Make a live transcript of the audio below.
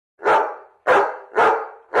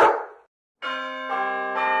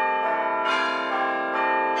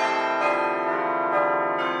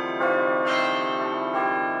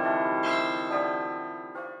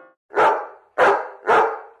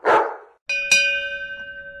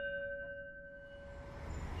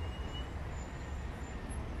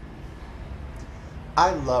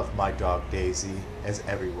I love my dog Daisy, as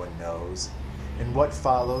everyone knows, and what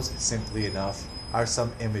follows, simply enough, are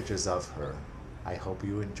some images of her. I hope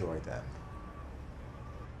you enjoy them.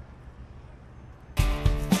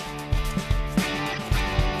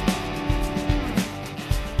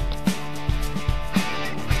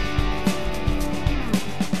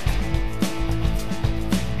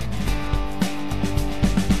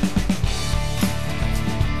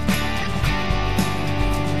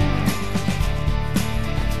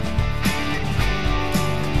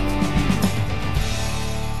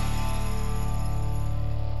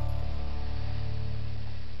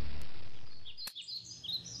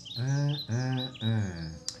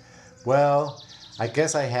 Well, I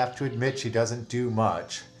guess I have to admit she doesn't do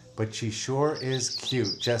much, but she sure is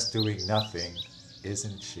cute just doing nothing,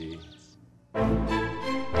 isn't she?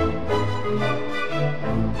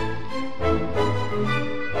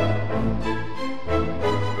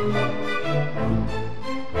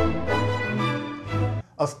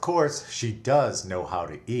 Of course, she does know how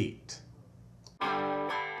to eat.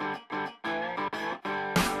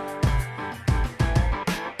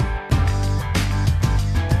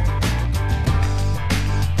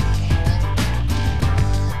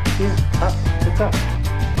 Here, up, it's up.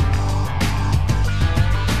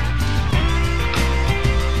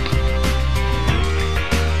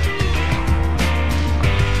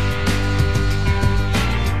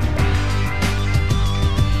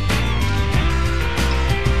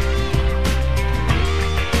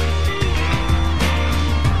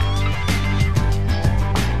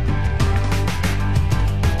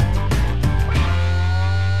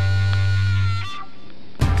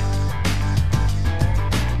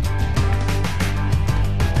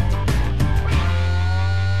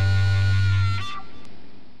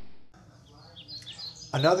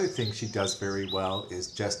 Another thing she does very well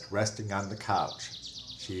is just resting on the couch.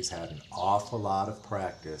 She's had an awful lot of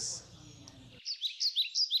practice.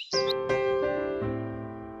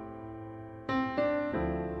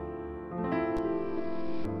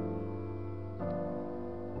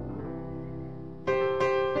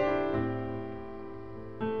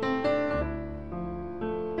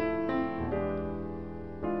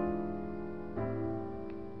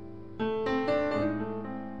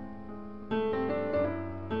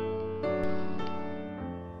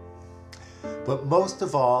 But most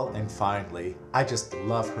of all, and finally, I just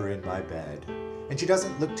love her in my bed. And she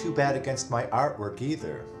doesn't look too bad against my artwork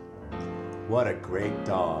either. What a great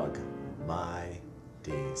dog, my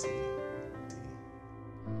Daisy.